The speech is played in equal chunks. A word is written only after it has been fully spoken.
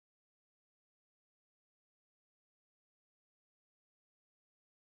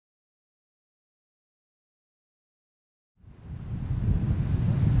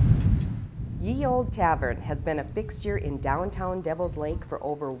Ye Olde Tavern has been a fixture in downtown Devil's Lake for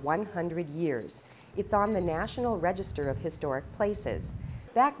over 100 years. It's on the National Register of Historic Places.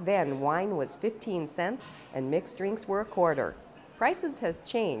 Back then, wine was 15 cents and mixed drinks were a quarter. Prices have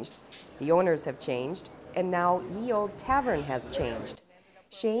changed, the owners have changed, and now Ye Olde Tavern has changed.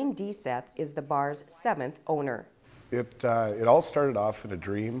 Shane Deseth is the bar's 7th owner. It all started off in a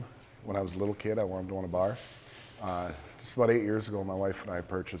dream. When I was a little kid, I wanted to own a bar. Just about 8 years ago, my wife and I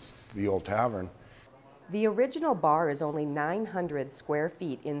purchased the Olde Tavern. The original bar is only 900 square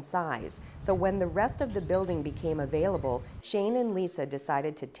feet in size, so when the rest of the building became available, Shane and Lisa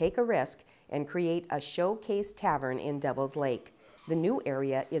decided to take a risk and create a showcase tavern in Devil's Lake. The new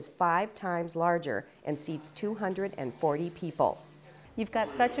area is 5 times larger and seats 240 people. You've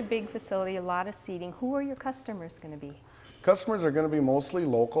got such a big facility, a lot of seating. Who are your customers going to be? Customers are going to be mostly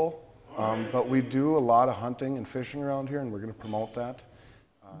local, but we do a lot of hunting and fishing around here, and we're going to promote that.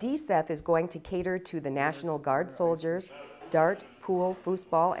 Deseth is going to cater to the National Guard soldiers, dart, pool,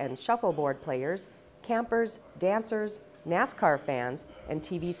 foosball, and shuffleboard players, campers, dancers, NASCAR fans, and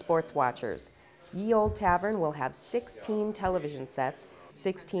TV sports watchers. Ye Olde Tavern will have 16 television sets,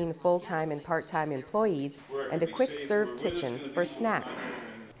 16 full-time and part-time employees, and a quick-serve kitchen for snacks.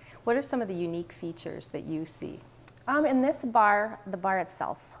 What are some of the unique features that you see? In this bar, the bar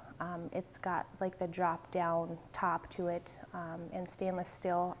itself, it's got like the drop-down top to it and stainless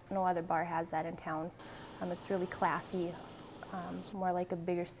steel. No other bar has that in town. It's really classy, more like a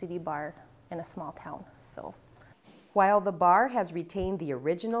bigger city bar in a small town. While the bar has retained the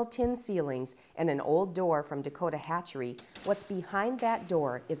original tin ceilings and an old door from Dakota Hatchery, what's behind that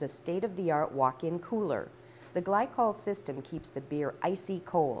door is a state-of-the-art walk-in cooler. The glycol system keeps the beer icy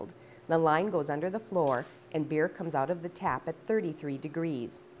cold. The line goes under the floor and beer comes out of the tap at 33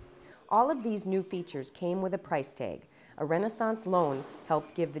 degrees. All of these new features came with a price tag. A Renaissance loan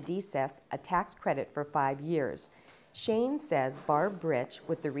helped give the Deseths a tax credit for 5 years. Shane says Barb Britch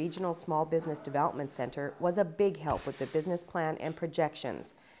with the Regional Small Business Development Center was a big help with the business plan and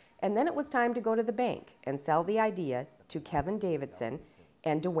projections. And then it was time to go to the bank and sell the idea to Kevin Davidson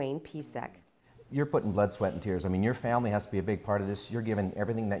and Dwayne Pisek. You're putting blood, sweat, and tears. I mean, your family has to be a big part of this. You're giving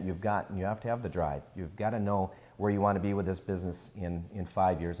everything that you've got, and you have to have the drive. You've got to know where you want to be with this business in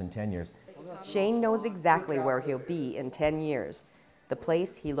 5 years, in 10 years. Shane knows exactly where he'll be in 10 years. The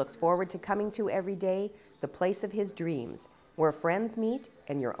place he looks forward to coming to every day, the place of his dreams, where friends meet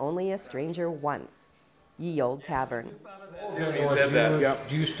and you're only a stranger once. Ye Olde Tavern. He said that.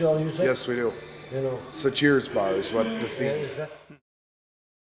 Do you still use it? Yes, we do. You know. It's a cheers bar is what the theme is.